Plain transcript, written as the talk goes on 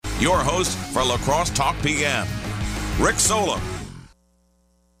your host for Lacrosse Talk PM, Rick Solem.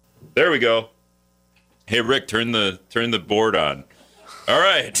 There we go. Hey, Rick, turn the board on. All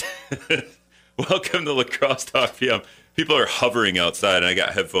right. Welcome to Lacrosse Talk PM. People are hovering outside, and I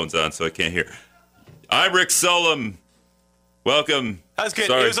got headphones on, so I can't hear. I'm Rick Solem. Welcome. That was good.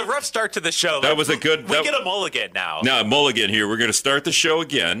 Sorry. It was a rough start to the show. That was a good... We get a mulligan now. No, mulligan here. We're going to start the show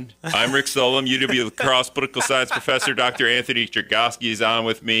again. I'm Rick Solem, UW Lacrosse political science professor. Dr. Anthony Chergosky is on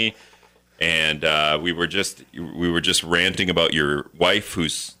with me. And we were just ranting about your wife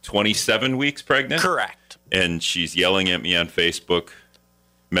who's 27 weeks pregnant. Correct. And she's yelling at me on Facebook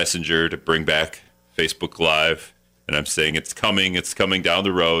Messenger to bring back Facebook Live. And I'm saying it's coming down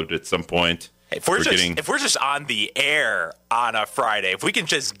the road at some point. If we're just on the air on a Friday, if we can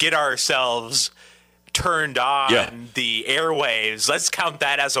just get ourselves turned on the airwaves, let's count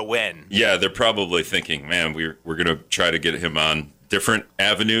that as a win. Yeah, they're probably thinking, man, we're going to try to get him on different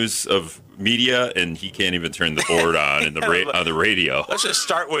avenues of media, and he can't even turn the board on on the radio. Let's just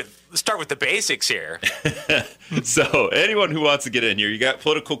start with the basics here. So anyone who wants to get in here, you got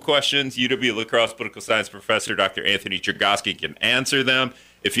political questions, UW Lacrosse political science professor Dr. Anthony Chergosky can answer them.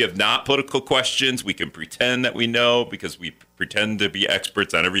 If you have not political questions, we can pretend that we know, because we pretend to be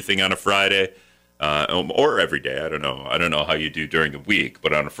experts on everything on a Friday or every day. I don't know how you do during the week,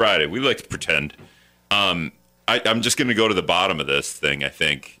 but on a Friday we like to pretend. I'm just going to go to the bottom of this thing, I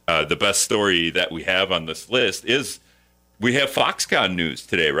think. The best story that we have on this list is we have Foxconn news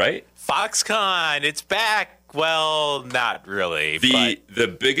today, right? Foxconn, it's back. Well, not really.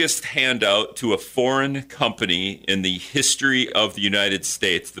 The biggest handout to a foreign company in the history of the United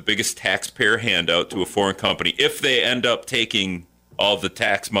States, the biggest taxpayer handout to a foreign company, if they end up taking all the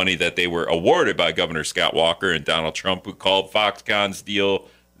tax money that they were awarded by Governor Scott Walker and Donald Trump, who called Foxconn's deal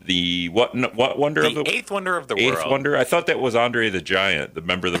the what wonder of the eighth wonder of the world. Eighth wonder. I thought that was Andre the Giant, the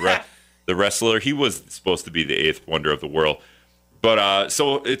wrestler. He was supposed to be the eighth wonder of the world. But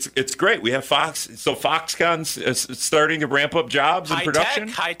so it's great. We have Foxconn's starting to ramp up jobs and production.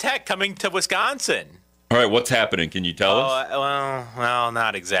 High tech coming to Wisconsin. All right, what's happening? Can you tell us? Well,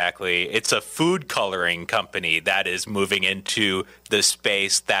 not exactly. It's a food coloring company that is moving into the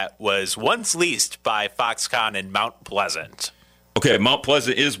space that was once leased by Foxconn in Mount Pleasant. Okay, Mount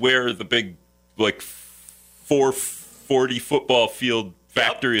Pleasant is where the big, 440 football field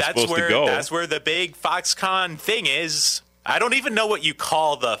factory is supposed to go. That's where the big Foxconn thing is. I don't even know what you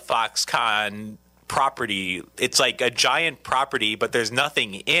call the Foxconn property. It's like a giant property, but there's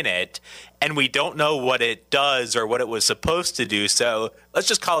nothing in it, and we don't know what it does or what it was supposed to do. So let's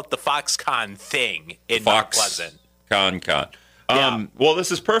just call it the Foxconn thing in Mount Pleasant. Con. Well,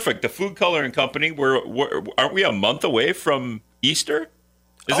 this is perfect. The food coloring company. Aren't we a month away from Easter?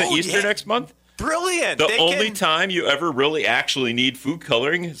 Isn't Easter next month? Brilliant. The only time you ever really actually need food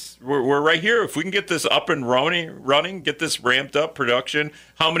coloring is we're right here. If we can get this up and running, get this ramped up production,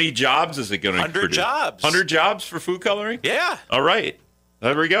 how many jobs is it going to produce? 100 jobs for food coloring? Yeah. All right.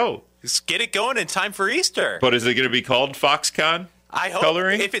 There we go. Just get it going in time for Easter. But is it going to be called Foxconn? I hope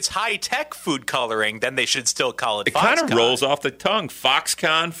coloring? If it's high-tech food coloring, then they should still call it Foxconn. It kind of rolls off the tongue.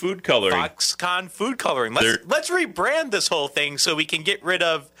 Foxconn food coloring. Foxconn food coloring. Let's rebrand this whole thing so we can get rid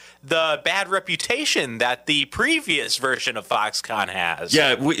of the bad reputation that the previous version of Foxconn has.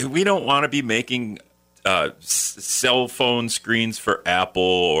 Yeah, we don't want to be making cell phone screens for Apple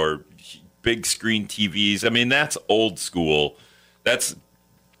or big screen TVs. I mean, that's old school. That's,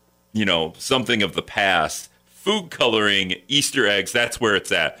 something of the past. Food coloring, Easter eggs, that's where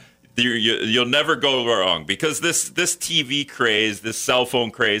it's at. You'll never go wrong, because this TV craze, this cell phone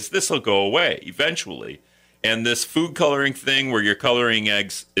craze, this will go away eventually. And this food coloring thing where you're coloring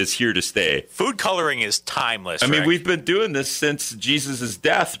eggs is here to stay. Food coloring is timeless. I mean, we've been doing this since Jesus'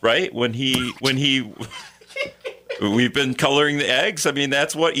 death, right? When he we've been coloring the eggs. I mean,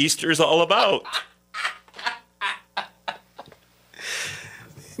 that's what Easter's all about.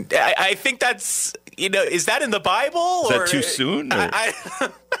 I think that's, is that in the Bible? Is that too soon?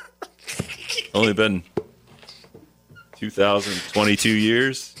 Only been 2022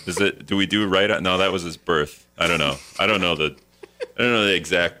 years? Do we do it right? No, that was his birth. I don't know. I don't know the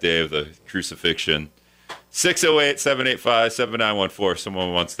exact day of the crucifixion. 608-785-7914.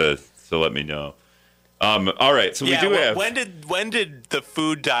 Someone wants to let me know. All right, so we do have. When did the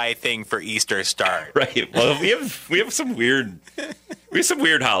food dye thing for Easter start? Right. Well, we have some weird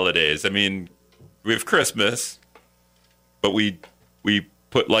holidays. I mean, we have Christmas, but we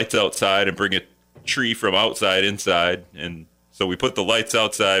put lights outside and bring a tree from outside inside, and so we put the lights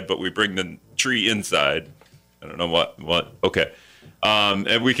outside, but we bring the tree inside. I don't know what. Okay.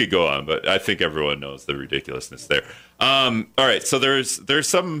 And we could go on, but I think everyone knows the ridiculousness there. All right, so there's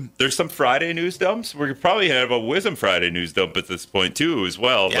some Friday news dumps. We probably have a Wisdom Friday news dump at this point too, as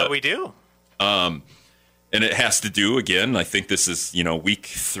well. Yeah, we do. And it has to do again. I think this is week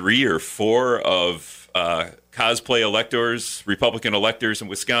 3 or 4 of cosplay electors, Republican electors in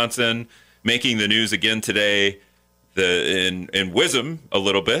Wisconsin, making the news again today. In WISM a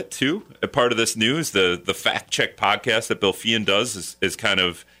little bit too. A part of this news, the fact check podcast that Bill Feehan does is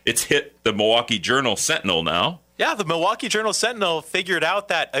it's hit the Milwaukee Journal Sentinel now. Yeah, the Milwaukee Journal Sentinel figured out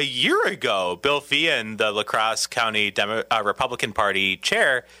that a year ago, Bill Feehan, the La Crosse County Republican Party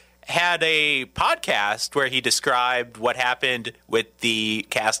chair, had a podcast where he described what happened with the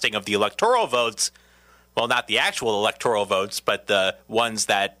casting of the electoral votes. Well, not the actual electoral votes, but the ones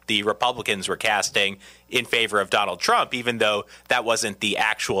that the Republicans were casting in favor of Donald Trump, even though that wasn't the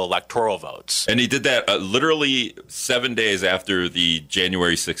actual electoral votes. And he did that literally 7 days after the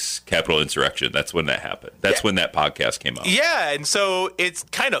January 6th Capitol insurrection. That's when that happened. That's when that podcast came out. Yeah, and so it's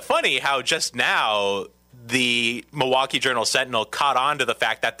kind of funny how just now the Milwaukee Journal Sentinel caught on to the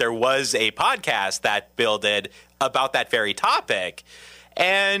fact that there was a podcast that Bill did about that very topic.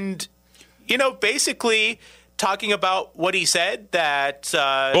 And basically talking about what he said that...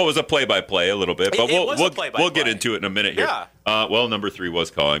 well, it was a play-by-play a little bit, but we'll get into it in a minute here. Yeah. Well, number 3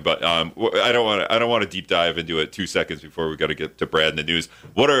 was calling, but I don't want to deep dive into it 2 seconds before we got to get to Brad in the news.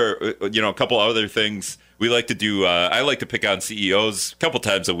 What are a couple other things we like to do? I like to pick on CEOs a couple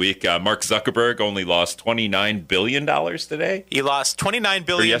times a week. Mark Zuckerberg only lost $29 billion today. He lost $29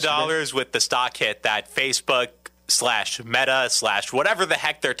 billion with the stock hit that Facebook /Meta/ whatever the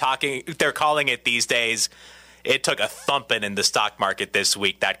heck they're calling it these days. It took a thumping in the stock market this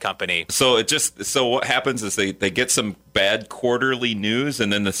week, that company. So what happens is they get some bad quarterly news,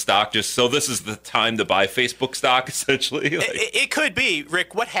 and then the stock so this is the time to buy Facebook stock, essentially? It could be.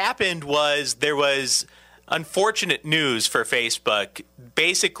 Rick, what happened was there was unfortunate news for Facebook.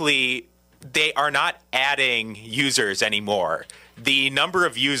 Basically, they are not adding users anymore. The number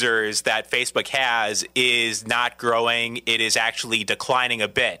of users that Facebook has is not growing. It is actually declining a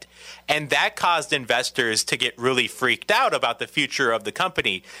bit. And that caused investors to get really freaked out about the future of the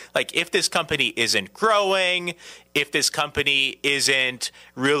company. Like, if this company isn't growing, if this company isn't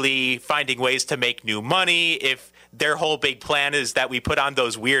really finding ways to make new money, if their whole big plan is that we put on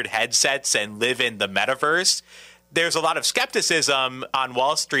those weird headsets and live in the metaverse, there's a lot of skepticism on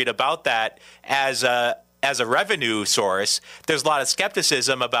Wall Street about that as a revenue source. There's a lot of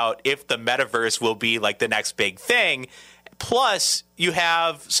skepticism about if the metaverse will be like the next big thing. Plus, you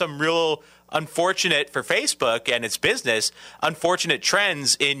have some real unfortunate for Facebook and its business, unfortunate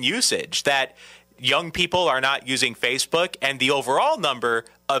trends in usage that young people are not using Facebook and the overall number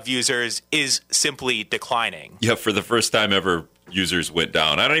of users is simply declining. Yeah, for the first time ever, users went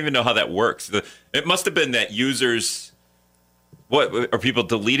down. I don't even know how that works. It must have been that users... What, are people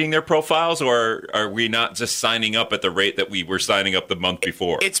deleting their profiles, or are we not just signing up at the rate that we were signing up the month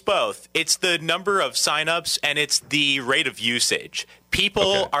before? It's both. It's the number of signups and it's the rate of usage.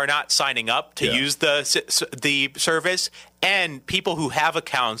 People are not signing up to use the service, and people who have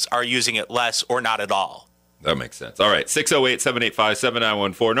accounts are using it less or not at all. That makes sense. All right,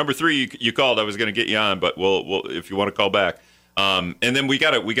 608-785-7914. Number 3, you called. I was going to get you on, but we'll if you want to call back. And then we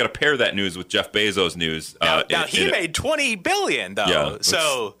gotta pair that news with Jeff Bezos' news. Now he made $20 billion though. Yeah,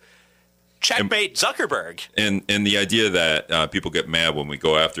 so checkmate Zuckerberg. And the idea that people get mad when we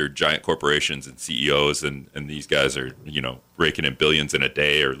go after giant corporations and CEOs, and these guys are raking in billions in a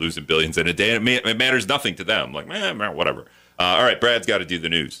day or losing billions in a day, and it matters nothing to them. Like whatever. All right, Brad's got to do the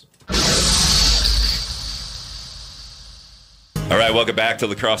news. All right, welcome back to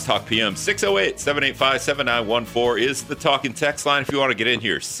La Crosse Talk PM. 608-785-7914 is the talking text line if you want to get in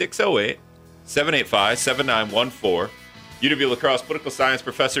here. 608-785-7914. UW La Crosse political science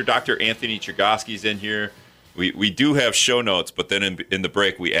professor Dr. Anthony Chergosky is in here. We do have show notes, but then in the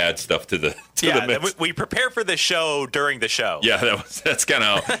break we add stuff to the mix. We prepare for the show during the show. Yeah, that's kind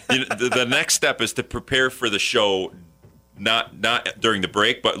of how the next step is to prepare for the show. Not during the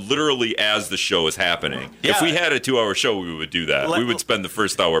break, but literally as the show is happening. Yeah. If we had a 2-hour show, we would do that. We would spend the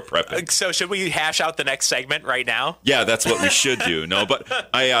first hour prepping. So should we hash out the next segment right now? Yeah, that's what we should do. No, but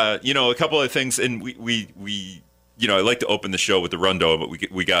I, a couple of things, and we I like to open the show with the rundown, but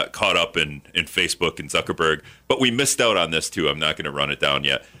we got caught up in Facebook and Zuckerberg, but we missed out on this too. I'm not going to run it down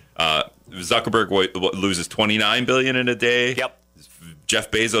yet. Zuckerberg loses $29 billion in a day. Yep.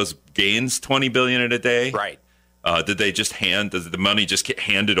 Jeff Bezos gains $20 billion in a day. Right. Does the money just get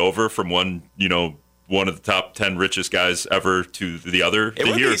handed over from one of the top 10 richest guys ever to the other? It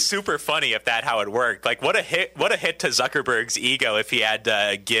would be super funny if that how it worked. Like, what a hit to Zuckerberg's ego if he had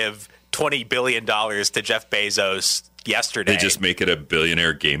to give $20 billion to Jeff Bezos yesterday. They just make it a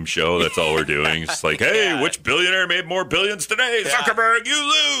billionaire game show. That's all we're doing. It's like, hey, which billionaire made more billions today? Yeah. Zuckerberg, you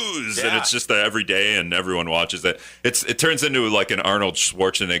lose. Yeah. And it's just every day, and everyone watches it. It turns into like an Arnold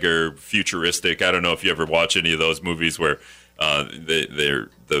Schwarzenegger futuristic. I don't know if you ever watch any of those movies where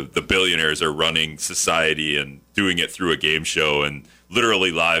the billionaires are running society and doing it through a game show, and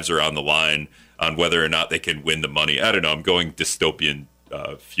literally lives are on the line on whether or not they can win the money. I don't know. I'm going dystopian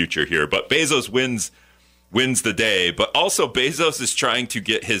future here, but Bezos wins the day. But also Bezos is trying to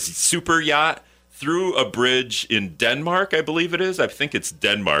get his super yacht through a bridge in Denmark, I believe it is. I think it's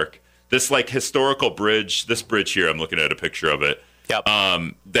Denmark. This like historical bridge. This bridge here, I'm looking at a picture of it. Yep.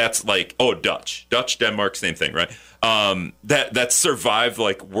 That's like Dutch, Denmark, same thing, right? That survived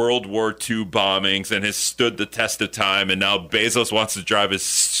like World War II bombings and has stood the test of time. And now Bezos wants to drive his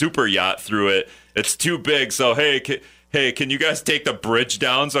super yacht through it. It's too big, so hey, can you guys take the bridge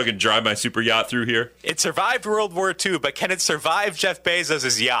down so I can drive my super yacht through here? It survived World War II, but can it survive Jeff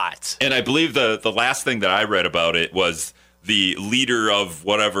Bezos' yacht? And I believe the last thing that I read about it was the leader of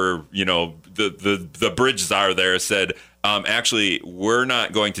whatever, the bridge czar there said, actually, we're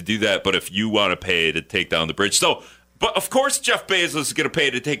not going to do that, but if you want to pay to take down the bridge. So, but of course Jeff Bezos is going to pay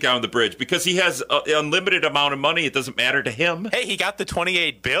to take down the bridge because he has an unlimited amount of money. It doesn't matter to him. Hey, he got the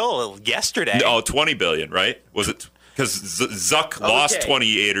 28 bill yesterday. No, 20 billion, right? Was it? Because Zuck lost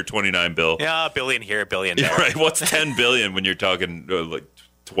 28 or 29 bill. Yeah, a billion here, a billion there. Yeah, right. What's 10 billion when you're talking like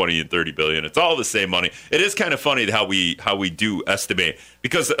 20 and 30 billion? It's all the same money. It is kind of funny how we do estimate,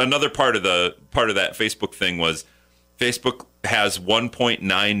 because another part of that Facebook thing was Facebook has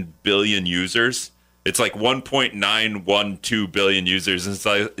 1.9 billion users. It's like 1.912 billion users. And it's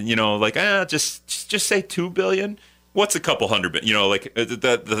like, just say 2 billion. What's a couple hundred?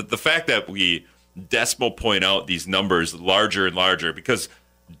 The fact that we decimal point out these numbers larger and larger because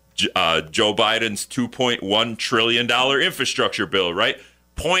Joe Biden's $2.1 trillion infrastructure bill, right?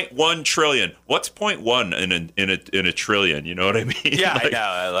 0.1 trillion. What's 0.1 in a trillion? You know what I mean? Yeah, I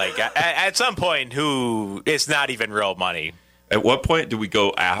know. Like at some point, it's not even real money. At what point do we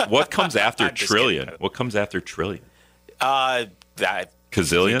go? What comes after trillion? What comes after trillion? That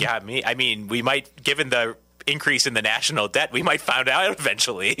Gazillion. You got me. I mean, we might, given the increase in the national debt, we might find out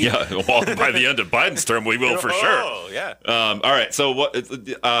eventually. Yeah, well, by the end of Biden's term, we will for sure. Oh, yeah. All right, so what?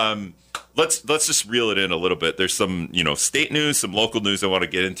 Let's just reel it in a little bit. There's some state news, some local news I want to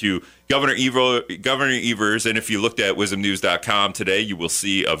get into. Governor Evers, and if you looked at wisdomnews.com today, you will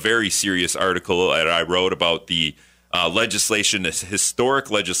see a very serious article that I wrote about the legislation, this historic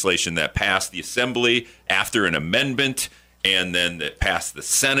legislation that passed the Assembly after an amendment. And then it passed the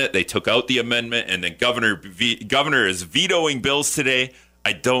Senate. They took out the amendment, and then governor is vetoing bills today.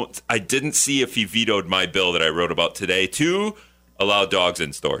 I didn't see if he vetoed my bill that I wrote about today to allow dogs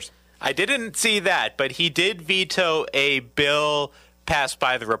in stores. I didn't see that, but he did veto a bill passed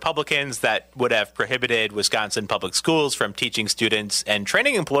by the Republicans that would have prohibited Wisconsin public schools from teaching students and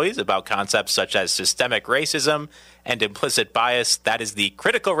training employees about concepts such as systemic racism and implicit bias. That is the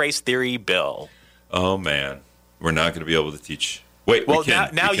critical race theory bill. Oh, man. We're not going to be able to teach. Wait, well, we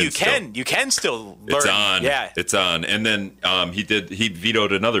can. Now you can. You can still learn. It's on. Yeah, it's on. And then he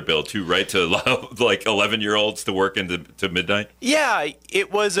vetoed another bill too, right? To allow like 11-year-olds to work to midnight. Yeah,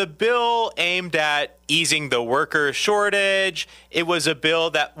 it was a bill aimed at easing the worker shortage. It was a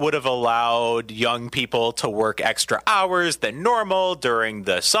bill that would have allowed young people to work extra hours than normal during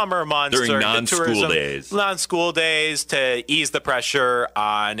the summer months, during non-school days. Non-school days, to ease the pressure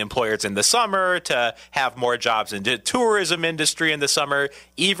on employers in the summer, to have more jobs in the tourism industry in the summer.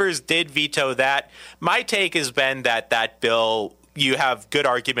 Evers did veto that. My take has been that bill, you have good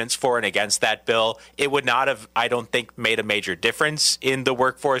arguments for and against that bill. It would not have, I don't think, made a major difference in the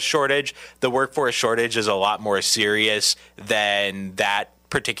workforce shortage. The workforce shortage is a lot more serious than that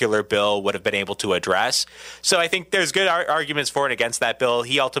particular bill would have been able to address. So I think there's good arguments for and against that bill.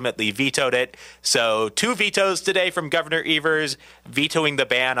 He ultimately vetoed it. So 2 vetoes today from Governor Evers, vetoing the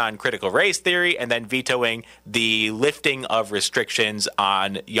ban on critical race theory and then vetoing the lifting of restrictions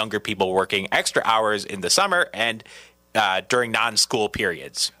on younger people working extra hours in the summer and during non-school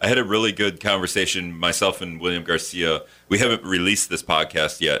periods. I had a really good conversation, myself and William Garcia. We haven't released this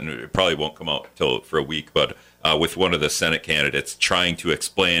podcast yet, and it probably won't come out for a week, but with one of the Senate candidates trying to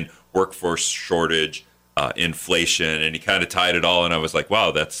explain workforce shortage, inflation, and he kind of tied it all, and I was like,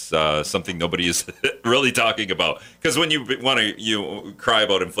 wow, that's something nobody is really talking about. Because when you want to cry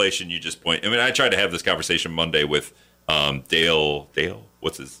about inflation, you just point. I mean, I tried to have this conversation Monday with Dale,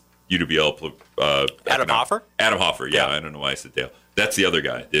 what's his UWL. Adam Hoffer? Adam Hoffer, yeah. I don't know why I said Dale. That's the other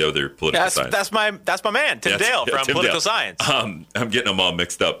guy, the other political science. That's my man, Tim Dale from Tim Political Dale. Science. I'm getting them all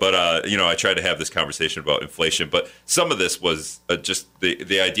mixed up, but I tried to have this conversation about inflation, but some of this was just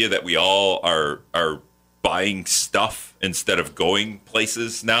the idea that we all are buying stuff instead of going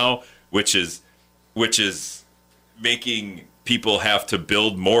places now, which is making people have to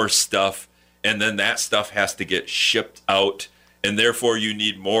build more stuff, and then that stuff has to get shipped out, and therefore you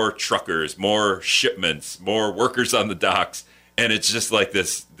need more truckers, more shipments, more workers on the docks. And it's just like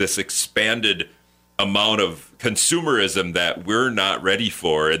this expanded amount of consumerism that we're not ready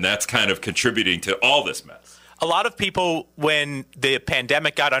for, and that's kind of contributing to all this mess. A lot of people, when the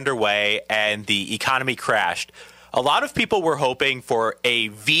pandemic got underway and the economy crashed, a lot of people were hoping for a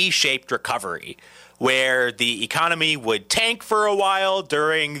V-shaped recovery, where the economy would tank for a while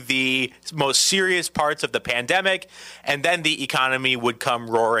during the most serious parts of the pandemic, and then the economy would come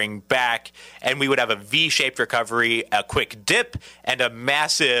roaring back, and we would have a V-shaped recovery, a quick dip, and a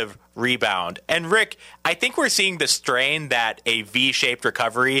massive rebound. And Rick, I think we're seeing the strain that a V-shaped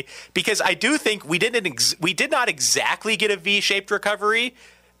recovery, because I do think we did not exactly get a V-shaped recovery,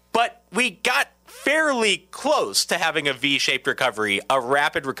 but we got fairly close to having a V-shaped recovery, a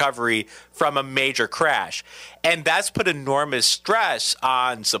rapid recovery from a major crash. And that's put enormous stress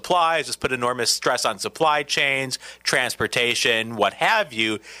on supplies, it's put enormous stress on supply chains, transportation, what have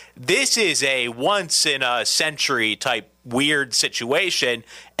you. This is a once-in-a-century type weird situation,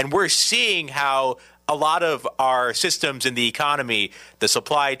 and we're seeing how a lot of our systems in the economy, the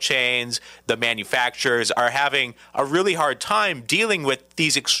supply chains, the manufacturers, are having a really hard time dealing with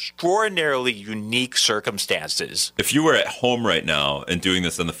these extraordinarily unique circumstances. If you were at home right now and doing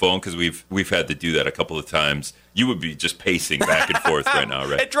this on the phone, because we've had to do that a couple of times, you would be just pacing back and forth right now,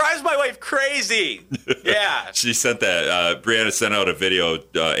 right? It drives my wife crazy. Yeah. She sent that. Brianna sent out a video,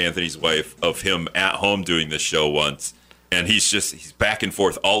 Anthony's wife, of him at home doing this show once, and he's back and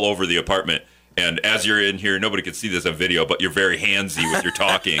forth all over the apartment. And as you're in here, nobody can see this on video, but you're very handsy with your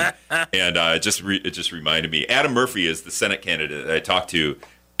talking. And it just reminded me. Adam Murphy is the Senate candidate that I talked to,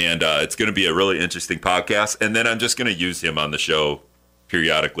 and it's going to be a really interesting podcast. And then I'm just going to use him on the show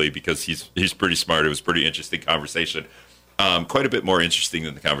periodically because he's pretty smart. It was a pretty interesting conversation. Quite a bit more interesting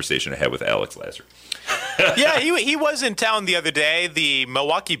than the conversation I had with Alex Lazar. Yeah, he was in town the other day, the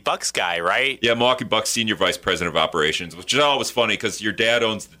Milwaukee Bucks guy, right? Yeah, Milwaukee Bucks Senior Vice President of Operations, which is always funny because your dad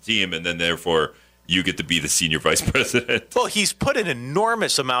owns the team, and then therefore you get to be the Senior Vice President. Well, he's put an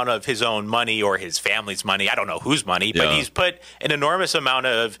enormous amount of his own money or his family's money. I don't know whose money, but he's put an enormous amount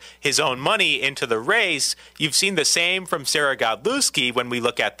of his own money into the race. You've seen the same from Sarah Godlewski when we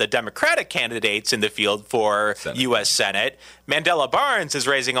look at the Democratic candidates in the field for U.S. Senate. Mandela Barnes is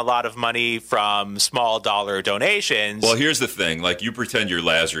raising a lot of money from small dollar donations. Well, here's the thing. Like, you pretend you're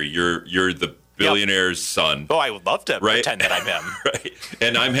Lazary. You're the billionaire's son. Oh, I would love to pretend that I'm him. Right.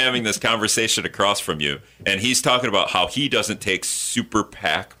 And I'm having this conversation across from you, and he's talking about how he doesn't take super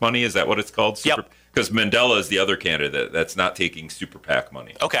PAC money. Is that what it's called? Yep. Because Mandela is the other candidate that's not taking super PAC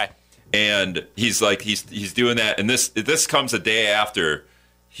money. Okay. And he's like, he's doing that, and this comes a day after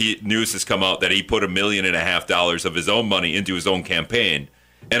news has come out that he put $1.5 million of his own money into his own campaign.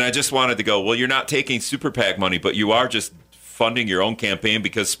 And I just wanted to go, well, you're not taking super PAC money, but you are just funding your own campaign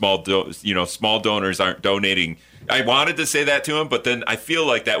because small donors aren't donating. I wanted to say that to him, but then I feel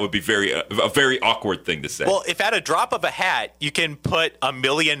like that would be a very awkward thing to say. Well, if at a drop of a hat you can put $1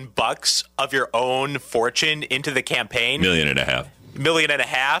 million of your own fortune into the campaign, $1.5 million,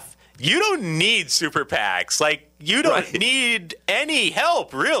 you don't need super PACs. Like, you don't need any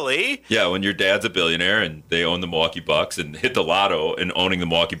help, really. Yeah, when your dad's a billionaire and they own the Milwaukee Bucks and hit the lotto and owning the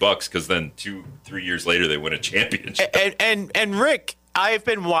Milwaukee Bucks, because then 2-3 years later they win a championship. And Rick, I've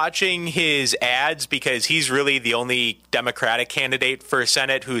been watching his ads because he's really the only Democratic candidate for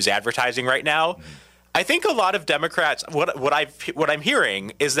Senate who's advertising right now. I think a lot of Democrats, what I'm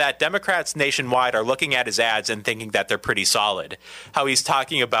hearing is that Democrats nationwide are looking at his ads and thinking that they're pretty solid. How he's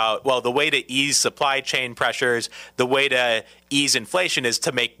talking about, well, the way to ease supply chain pressures, the way to ease inflation is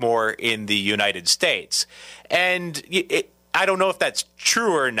to make more in the United States. And I don't know if that's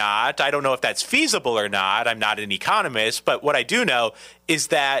true or not. I don't know if that's feasible or not. I'm not an economist, but what I do know is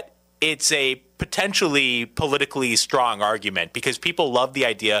that it's a potentially politically strong argument because people love the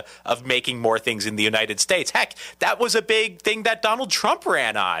idea of making more things in the United States. Heck, that was a big thing that Donald Trump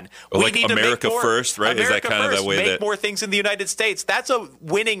ran on. We need America to make more, first, right? America is that kind first, of the way make that more things in the United States? That's a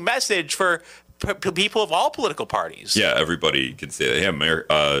winning message for people of all political parties. Yeah, everybody can say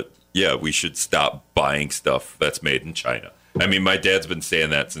that. Yeah, we should stop buying stuff that's made in China. I mean, my dad's been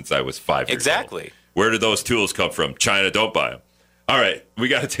saying that since I was 5 years old. Exactly. Where did those tools come from? China, don't buy them. All right, we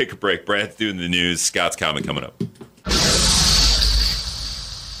got to take a break. Brad's doing the news. Scott's comment coming up.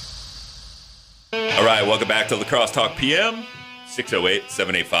 All right, welcome back to Lacrosse Talk PM.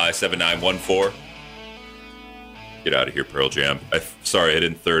 608-785-7914. Get out of here, Pearl Jam. Sorry, I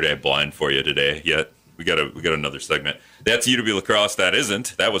didn't third and blind for you today yet. We got another segment. That's UW Lacrosse. That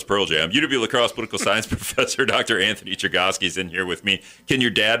isn't. That was Pearl Jam. UW Lacrosse political science professor Dr. Anthony Chergosky is in here with me. Can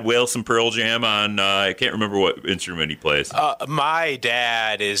your dad wail some Pearl Jam on, I can't remember what instrument he plays. My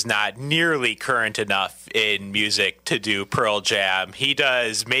dad is not nearly current enough in music to do Pearl Jam. He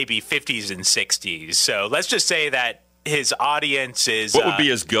does maybe 50s and 60s. So let's just say that his audience is... What would be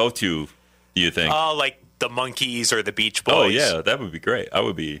his go-to, do you think? Like the Monkees or the Beach Boys. Oh yeah, that would be great.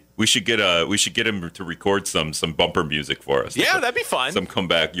 We should get him to record some bumper music for us. Yeah, that'd be fun. Some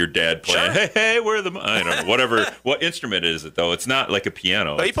comeback, your dad playing. Sure. Hey, where are the? I don't know. Whatever. What instrument is it though? It's not like a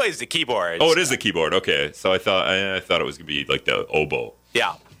piano. Well, he plays the keyboard. Oh, it is the keyboard. Okay, so I thought it was gonna be like the oboe.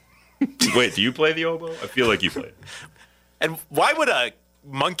 Yeah. Wait, do you play the oboe? I feel like you play it. And why would a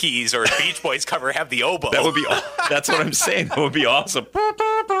Monkees or a Beach Boys cover have the oboe? That would be. That's what I'm saying. That would be awesome.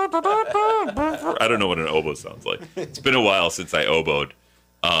 I don't know what an oboe sounds like. It's been a while since I oboed.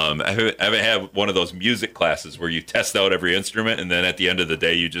 I haven't had one of those music classes where you test out every instrument and then at the end of the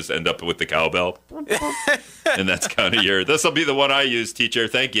day you just end up with the cowbell. And that's kind of this will be the one I use, teacher.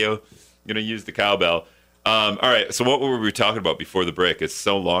 Thank you. I'm going to use the cowbell. All right. So what were we talking about before the break? It's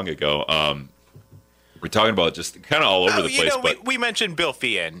so long ago. We're talking about just kind of all over the place. But we mentioned Bill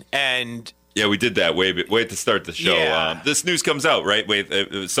Feehan and... Yeah, we did that way at the start of the show. Yeah. This news comes out, right?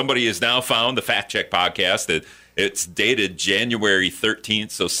 Somebody has now found the Fact Check podcast. It's dated January 13th,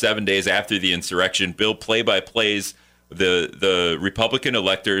 so 7 days after the insurrection. Bill play-by-plays the Republican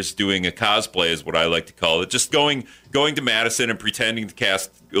electors doing a cosplay, is what I like to call it, just going to Madison and pretending to cast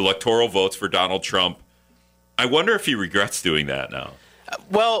electoral votes for Donald Trump. I wonder if he regrets doing that now.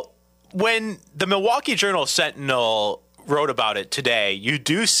 Well, when the Milwaukee Journal-Sentinel wrote about it today, you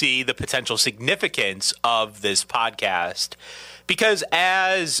do see the potential significance of this podcast. Because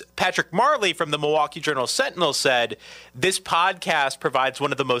as Patrick Marley from the Milwaukee Journal-Sentinel said, this podcast provides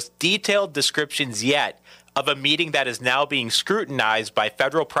one of the most detailed descriptions yet of a meeting that is now being scrutinized by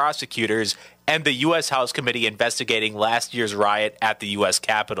federal prosecutors and the U.S. House Committee investigating last year's riot at the U.S.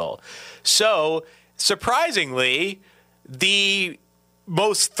 Capitol. So, surprisingly, the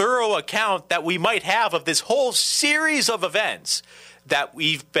most thorough account that we might have of this whole series of events that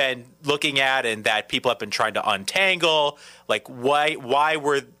we've been looking at and that people have been trying to untangle, like why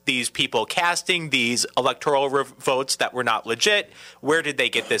were these people casting these electoral votes that were not legit? Where did they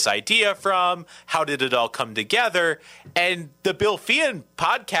get this idea from? How did it all come together? And the Bill Feehan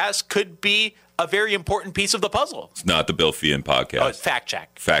podcast could be a very important piece of the puzzle. It's not the Bill Feehan podcast. Oh, it's Fact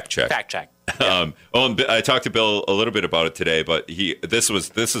Check. Fact Check. Fact Check. Yeah. And I talked to Bill a little bit about it today, but this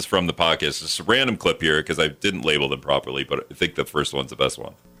is from the podcast. It's a random clip here because I didn't label them properly, but I think the first one's the best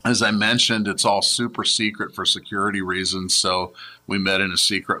one. As I mentioned, it's all super secret for security reasons, so we met in a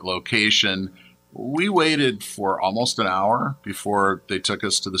secret location. We waited for almost an hour before they took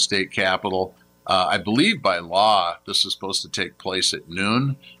us to the state capitol. I believe by law this is supposed to take place at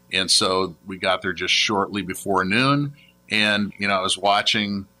noon, and so we got there just shortly before noon. And, I was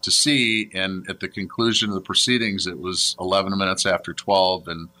watching to see, and at the conclusion of the proceedings, it was 11 minutes after 12,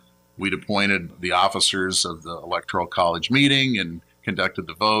 and we'd appointed the officers of the Electoral College meeting and conducted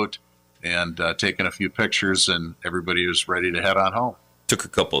the vote and taken a few pictures, and everybody was ready to head on home. Took a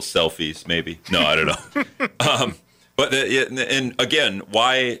couple of selfies, maybe. No, I don't know. And again,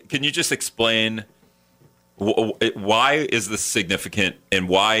 why? Can you just explain why is this significant and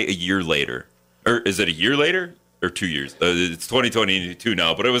why a year later? Or is it a year later? Or 2 years. It's 2022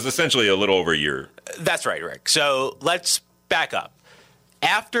 now, but it was essentially a little over a year. That's right, Rick. So let's back up.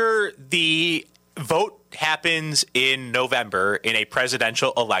 After the vote happens in November in a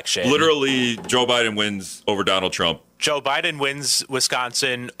presidential election. Literally, Joe Biden wins over Donald Trump. Joe Biden wins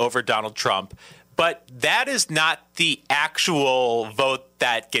Wisconsin over Donald Trump. But that is not the actual vote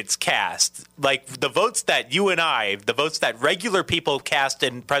that gets cast. Like the votes that you and I, the votes that regular people cast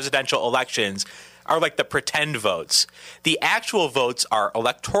in presidential elections are like the pretend votes. The actual votes are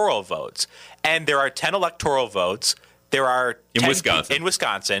electoral votes. And there are 10 electoral votes. There are in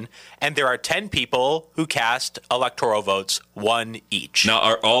Wisconsin, and there are 10 people who cast electoral votes, one each. Now,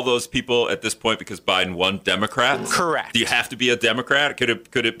 are all those people at this point, because Biden won, Democrats? Correct. Do you have to be a Democrat? Could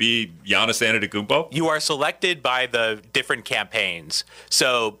it be Giannis Antetokounmpo? You are selected by the different campaigns.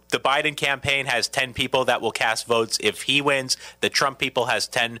 So the Biden campaign has 10 people that will cast votes if he wins. The Trump people has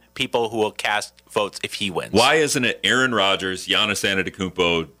 10 people who will cast votes if he wins. Why isn't it Aaron Rodgers, Giannis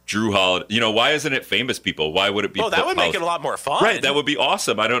Antetokounmpo, Drew Holiday? Why isn't it famous people? Why would it be? Well, that would make it a lot more fun. Right, that would be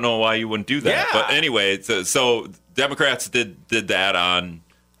awesome. I don't know why you wouldn't do that. Yeah. But anyway, so Democrats did that on.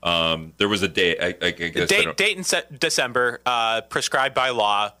 There was a date. I guess date in December, prescribed by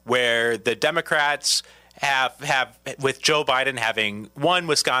law, where the Democrats have with Joe Biden having won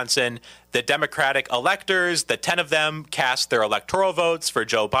Wisconsin, the Democratic electors, the 10 of them, cast their electoral votes for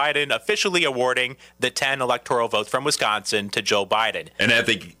Joe Biden, officially awarding the 10 electoral votes from Wisconsin to Joe Biden. And at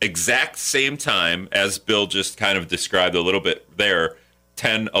the exact same time, as Bill just kind of described a little bit there,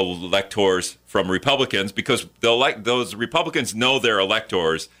 10 electors from Republicans, because those Republicans know their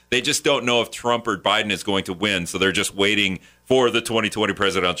electors. They just don't know if Trump or Biden is going to win, so they're just waiting for the 2020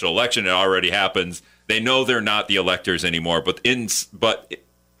 presidential election. It already happens. They know they're not the electors anymore, but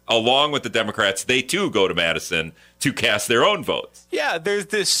along with the Democrats, they too go to Madison to cast their own votes. Yeah, there's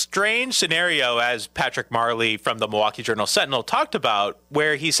this strange scenario, as Patrick Marley from the Milwaukee Journal-Sentinel talked about,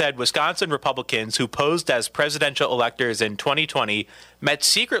 where he said Wisconsin Republicans who posed as presidential electors in 2020 met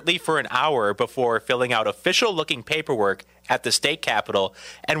secretly for an hour before filling out official-looking paperwork at the state capitol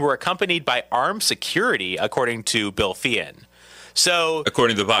and were accompanied by armed security, according to Bill Feehan. So,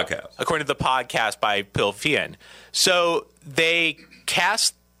 according to the podcast. According to the podcast by Bill Feehan. So they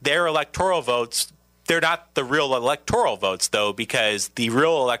cast their electoral votes. They're not the real electoral votes, though, because the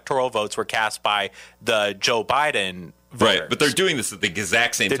real electoral votes were cast by the Joe Biden voters. Right, but they're doing this at the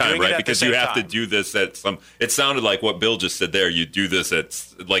exact same time, right? Because you have to do this at some. It sounded like what Bill just said there. You do this at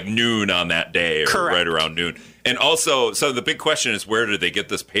like noon on that day, or Correct. right around noon. And also, so the big question is, where did they get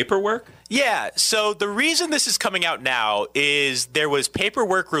this paperwork? Yeah, so the reason this is coming out now is there was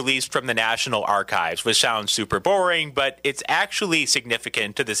paperwork released from the National Archives, which sounds super boring, but it's actually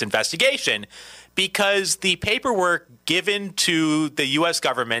significant to this investigation because the paperwork given to the U.S.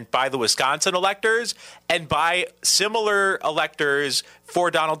 government by the Wisconsin electors and by similar electors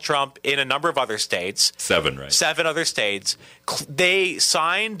for Donald Trump in a number of other states. 7, right? 7 other states. They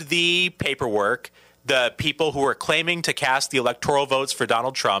signed the paperwork, the people who were claiming to cast the electoral votes for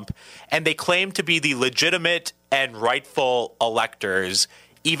Donald Trump, and they claimed to be the legitimate and rightful electors,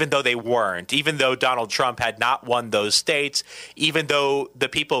 even though they weren't, even though Donald Trump had not won those states, even though the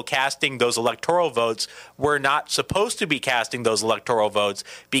people casting those electoral votes were not supposed to be casting those electoral votes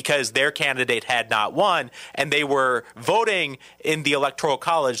because their candidate had not won, and they were voting in the Electoral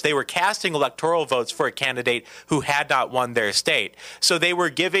College. They were casting electoral votes for a candidate who had not won their state. So they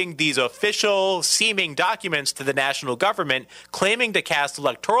were giving these official seeming documents to the national government claiming to cast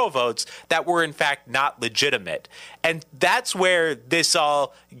electoral votes that were in fact not legitimate. And that's where this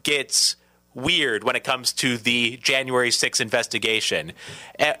all gets weird when it comes to the January 6th investigation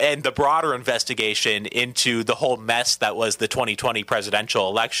and the broader investigation into the whole mess that was the 2020 presidential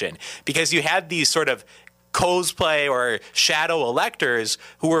election. Because you had these sort of cosplay or shadow electors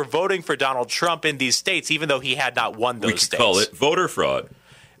who were voting for Donald Trump in these states, even though he had not won those states. We could call it voter fraud.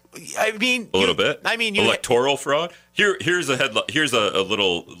 I mean, a little bit. I mean, electoral fraud. Here's a headline. Here's a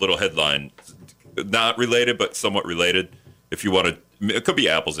little headline, not related but somewhat related. If you want to, it could be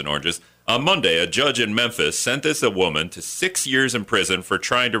apples and oranges. On Monday, a judge in Memphis sentenced a woman to 6 years in prison for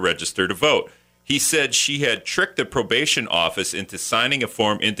trying to register to vote. He said she had tricked the probation office into signing a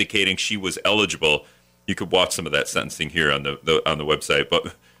form indicating she was eligible. You could watch some of that sentencing here on the website.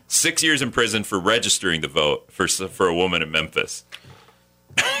 But 6 years in prison for registering to vote for a woman in Memphis.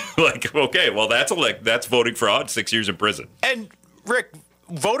 Like, okay, well, that's voting fraud. 6 years in prison. And Rick,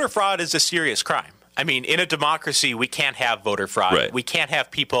 voter fraud is a serious crime. I mean, in a democracy, we can't have voter fraud. Right. We can't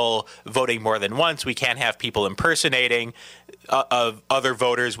have people voting more than once. We can't have people impersonating of other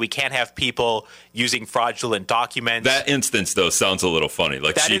voters. We can't have people using fraudulent documents. That instance, though, sounds a little funny.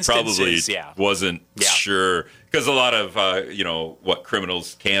 Like she probably wasn't sure. Because a lot of,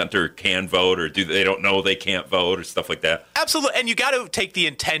 criminals can't or can vote or they don't know they can't vote or stuff like that. Absolutely. And you got to take the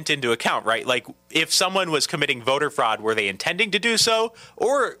intent into account, right? Like if someone was committing voter fraud, were they intending to do so?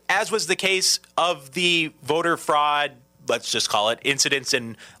 Or as was the case of the voter fraud, let's just call it incidents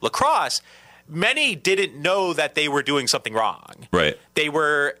in La Crosse, many didn't know that they were doing something wrong. Right. They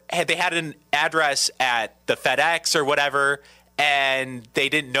had an address at the FedEx or whatever, and they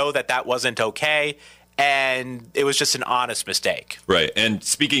didn't know that wasn't okay. And it was just an honest mistake. Right. And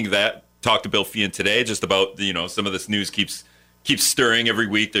speaking of that, talked to Bill Feehan today just about, some of this news keeps stirring every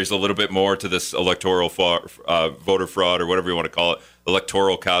week. There's a little bit more to this electoral voter fraud or whatever you want to call it,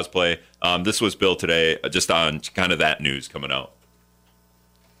 electoral cosplay. This was Bill today just on kind of that news coming out.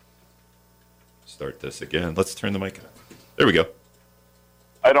 Start this again. Let's turn the mic on. There we go.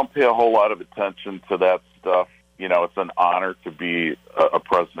 I don't pay a whole lot of attention to that stuff. It's an honor to be a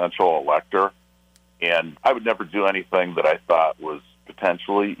presidential elector. And I would never do anything that I thought was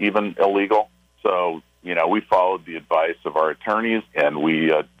potentially even illegal. So we followed the advice of our attorneys, and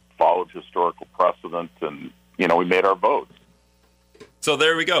we followed historical precedent, and, we made our votes. So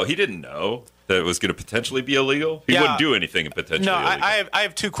there we go. He didn't know that it was going to potentially be illegal. He wouldn't do anything potentially illegal. I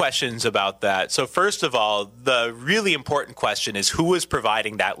have two questions about that. So first of all, the really important question is who was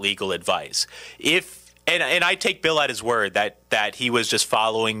providing that legal advice? And I take Bill at his word that he was just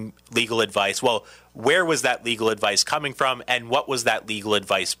following legal advice. Well, where was that legal advice coming from, and what was that legal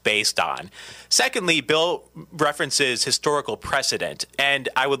advice based on? Secondly, Bill references historical precedent, and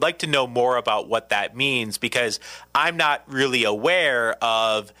I would like to know more about what that means, because I'm not really aware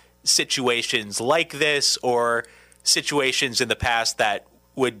of situations like this or situations in the past that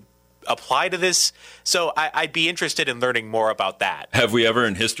would apply to this. So I'd be interested in learning more about that. Have we ever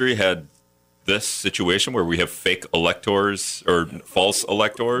in history had this situation where we have fake electors or false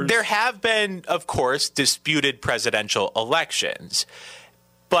electors? There have been, of course, disputed presidential elections,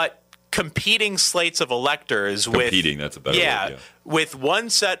 but competing slates of electors that's a better word, with one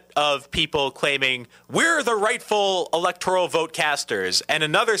set of people claiming we're the rightful electoral vote casters and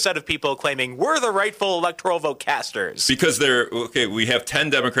another set of people claiming we're the rightful electoral vote casters. Because we have 10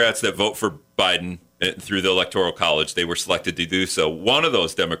 Democrats that vote for Biden through the Electoral College. They were selected to do so. One of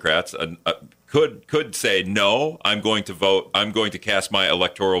those Democrats could say, no, I'm going to cast my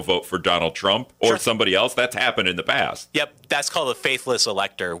electoral vote for Donald Trump or somebody else. That's happened in the past. Yep, that's called a faithless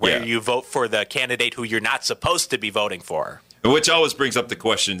elector, where you vote for the candidate who you're not supposed to be voting for. Which always brings up the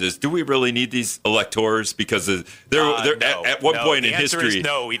question: is do we really need these electors? Because at one point in history,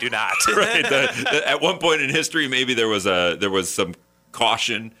 no, we do not. Right. At one point in history, maybe there was some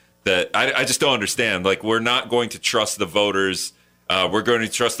caution that I just don't understand. Like, we're not going to trust the voters. We're going to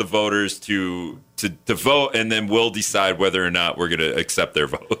trust the voters to vote, and then we'll decide whether or not we're going to accept their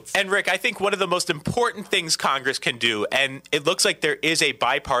votes. And Rick, I think one of the most important things Congress can do, and it looks like there is a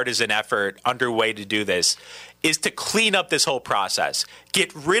bipartisan effort underway to do this, is to clean up this whole process.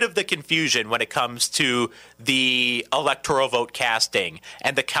 Get rid of the confusion when it comes to the electoral vote casting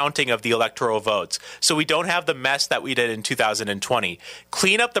and the counting of the electoral votes. So we don't have the mess that we did in 2020.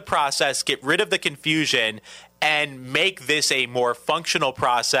 Clean up the process, get rid of the confusion, and make this a more functional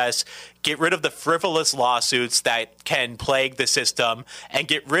process. Get rid of the frivolous lawsuits that can plague the system, and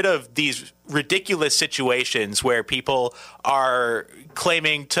get rid of these ridiculous situations where people are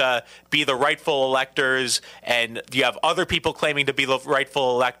claiming to be the rightful electors and you have other people claiming to be the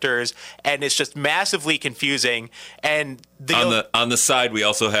rightful electors, and it's just massively confusing. And on the side, we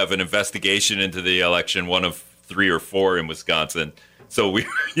also have an investigation into the election, one of 3 or 4 in Wisconsin. So we,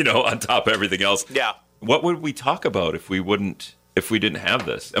 on top of everything else. Yeah. What would we talk about if we didn't have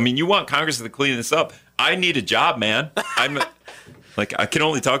this? I mean, you want Congress to clean this up. I need a job, man. I can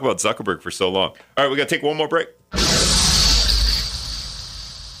only talk about Zuckerberg for so long. All right, we got to take one more break.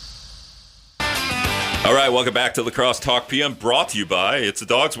 All right, welcome back to Lacrosse Talk PM, brought to you by It's a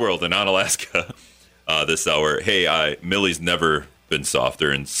Dog's World in Onalaska this hour. Hey, Millie's never been softer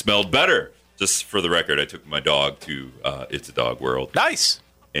and smelled better. Just for the record, I took my dog to It's a Dog World. Nice.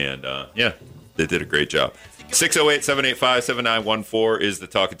 And, they did a great job. 608-785-7914 is the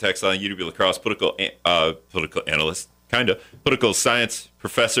talk and text line. UW Lacrosse political analyst, political science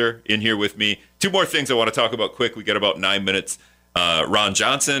professor in here with me. 2 more things I want to talk about quick. We got about 9 minutes. Ron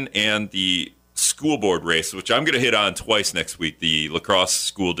Johnson and the school board race, which I'm going to hit on twice next week, the Lacrosse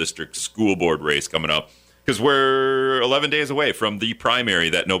School District school board race coming up, because we're 11 days away from the primary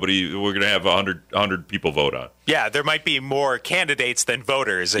that we're going to have 100 people vote on. Yeah, there might be more candidates than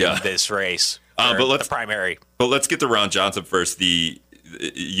voters in this race. The primary. But let's get to Ron Johnson first. The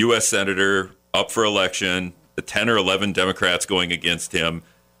U.S. Senator up for election, the 10 or 11 Democrats going against him.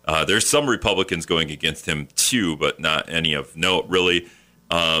 There's some Republicans going against him too, but not any of note really.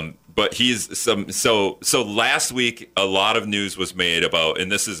 But so last week a lot of news was made about,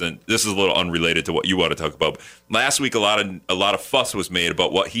 and this is a little unrelated to what you want to talk about. Last week a lot of fuss was made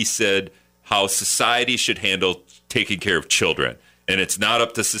about what he said, how society should handle taking care of children, and it's not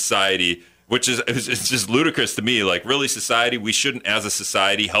up to society. Which is it's just ludicrous to me. Like, really, society, we shouldn't, as a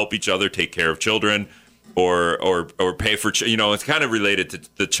society, help each other take care of children or pay for. It's kind of related to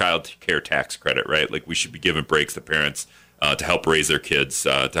the child care tax credit, right? Like, we should be giving breaks to parents to help raise their kids,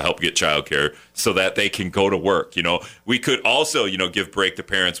 to help get child care, so that they can go to work. We could also, give break to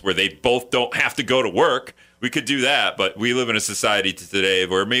parents where they both don't have to go to work. We could do that, but we live in a society today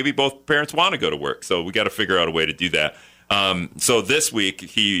where maybe both parents want to go to work, so we got to figure out a way to do that. So this week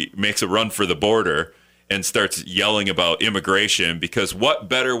he makes a run for the border and starts yelling about immigration, because what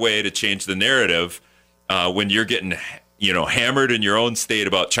better way to change the narrative when you're getting hammered in your own state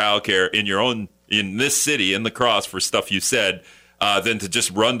about childcare in this city in La Crosse for stuff you said, than to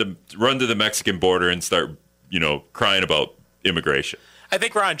just run to the Mexican border and start, crying about immigration. I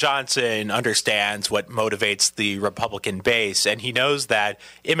think Ron Johnson understands what motivates the Republican base, and he knows that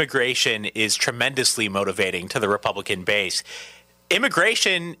immigration is tremendously motivating to the Republican base.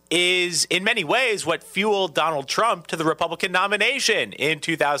 Immigration is, in many ways, what fueled Donald Trump to the Republican nomination in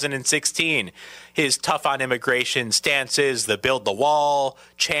 2016. His tough on immigration stances, the build the wall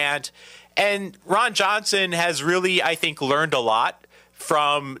chant. And Ron Johnson has really, I think, learned a lot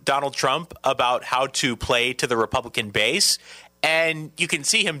from Donald Trump about how to play to the Republican base. And you can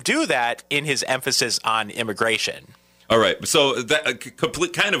see him do that in his emphasis on immigration. All right. So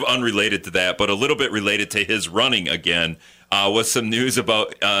that kind of unrelated to that, but a little bit related to his running again. Was some news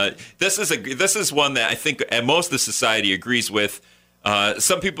about this is one that I think most of the society agrees with.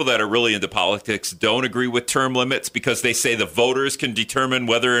 Some people that are really into politics don't agree with term limits because they say the voters can determine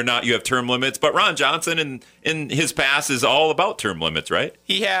whether or not you have term limits. But Ron Johnson in his past is all about term limits, right?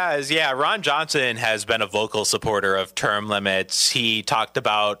 He has, yeah. Ron Johnson has been a vocal supporter of term limits. He talked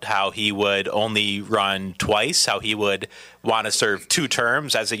about how he would only run twice, how he would want to serve 2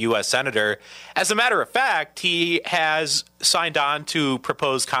 terms as a U.S. Senator. As a matter of fact, he has signed on to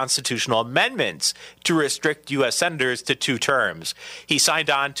propose constitutional amendments to restrict U.S. senators to 2 terms. He signed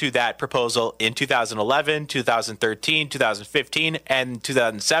on to that proposal in 2011, 2013, 2015, and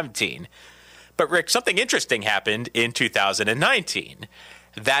 2017. But, Rick, something interesting happened in 2019.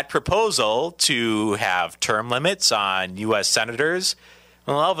 That proposal to have term limits on U.S. senators,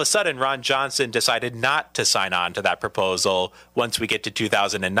 well, all of a sudden, Ron Johnson decided not to sign on to that proposal once we get to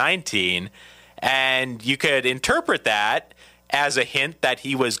 2019. And you could interpret that as a hint that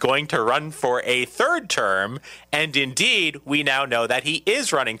he was going to run for a 3rd term. And indeed, we now know that he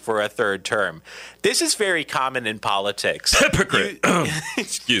is running for a 3rd term. This is very common in politics. Hypocrite.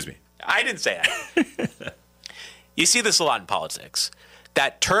 Excuse me. I didn't say that. You see this a lot in politics,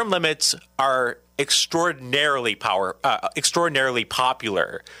 that term limits are extraordinarily popular.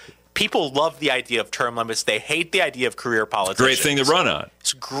 People love the idea of term limits. They hate the idea of career politicians. Great thing to run on.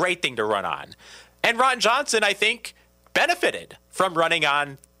 It's a great thing to run on. And Ron Johnson, I think, benefited from running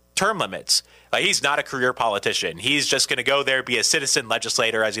on term limits. He's not a career politician. He's just going to go there, be a citizen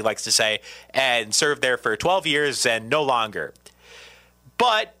legislator, as he likes to say, and serve there for 12 years and no longer.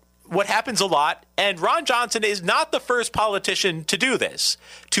 But what happens a lot, and Ron Johnson is not the first politician to do this,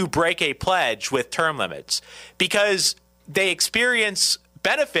 to break a pledge with term limits, because they experience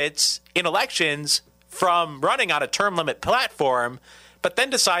benefits in elections from running on a term limit platform, but then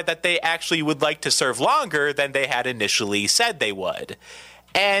decide that they actually would like to serve longer than they had initially said they would.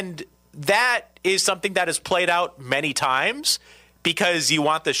 And that is something that has played out many times, because you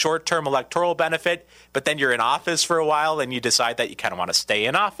want the short-term electoral benefit, but then you're in office for a while and you decide that you kind of want to stay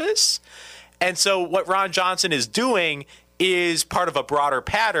in office. And so what Ron Johnson is doing is part of a broader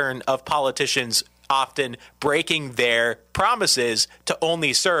pattern of politicians often breaking their promises to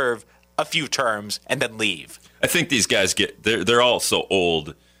only serve a few terms and then leave. I think these guys they're all so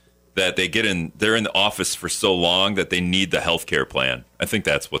old that they're in the office for so long that they need the healthcare plan. I think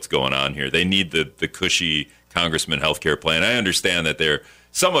that's what's going on here. They need the cushy congressman healthcare plan. I understand that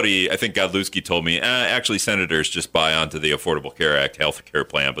somebody, I think Godlewski told me, actually senators just buy onto the Affordable Care Act healthcare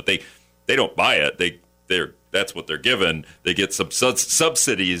plan, but they don't buy it. That's what they're given. They get some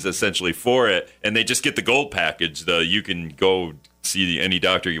subsidies essentially for it, and they just get the gold package. You can go see any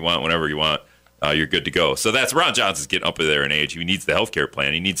doctor you want whenever you want. You're good to go. So that's Ron Johnson's getting up there in age. He needs the health care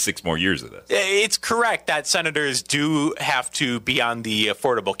plan. He needs 6 more years of this. It's correct that senators do have to be on the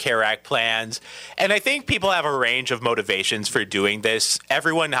Affordable Care Act plans. And I think people have a range of motivations for doing this.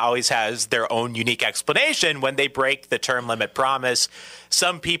 Everyone always has their own unique explanation when they break the term limit promise.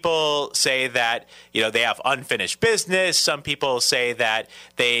 Some people say that, they have unfinished business. Some people say that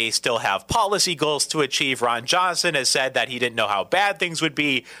they still have policy goals to achieve. Ron Johnson has said that he didn't know how bad things would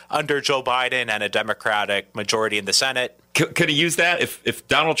be under Joe Biden and a Democratic majority in the Senate. Could he use that if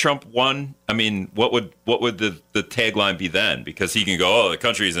Donald Trump won? I mean, what would the tagline be then? Because he can go, the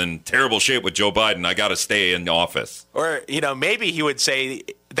country's in terrible shape with Joe Biden. I got to stay in office. Or, maybe he would say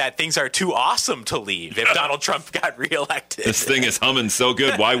that things are too awesome to leave if Donald Trump got reelected. This thing is humming so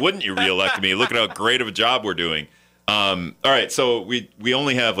good. Why wouldn't you reelect me? Look at how great of a job we're doing. All right, so we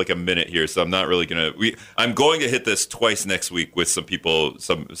only have like a minute here, so I'm not really I'm going to hit this twice next week with some people,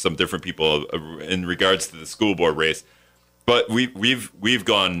 some different people in regards to the school board race. But we've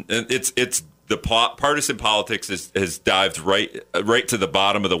gone. It's the partisan politics has dived right to the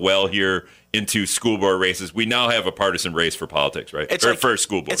bottom of the well here into school board races. We now have a partisan race for politics, right? For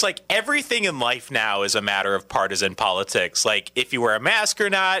school board. It's like everything in life now is a matter of partisan politics. Like if you wear a mask or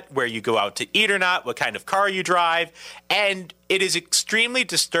not, where you go out to eat or not, what kind of car you drive. And it is extremely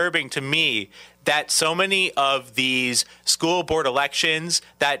disturbing to me that so many of these school board elections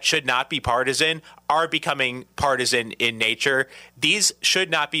that should not be partisan are becoming partisan in nature. These should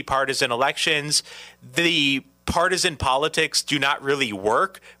not be partisan elections. The partisan politics do not really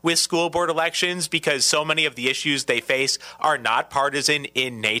work with school board elections because so many of the issues they face are not partisan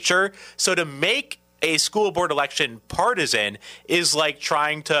in nature. So to make a school board election partisan is like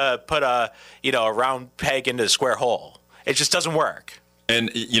trying to put a round peg into a square hole. It just doesn't work. And,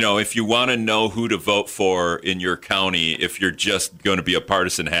 if you want to know who to vote for in your county, if you're just going to be a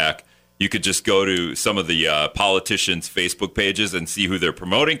partisan hack, you could just go to some of the politicians' Facebook pages and see who they're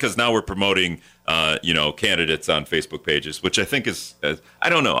promoting, because now we're promoting, candidates on Facebook pages, which I think is, I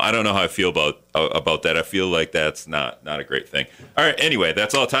don't know. I don't know how I feel about that. I feel like that's not a great thing. All right. Anyway,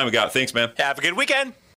 that's all the time we got. Thanks, man. Have a good weekend.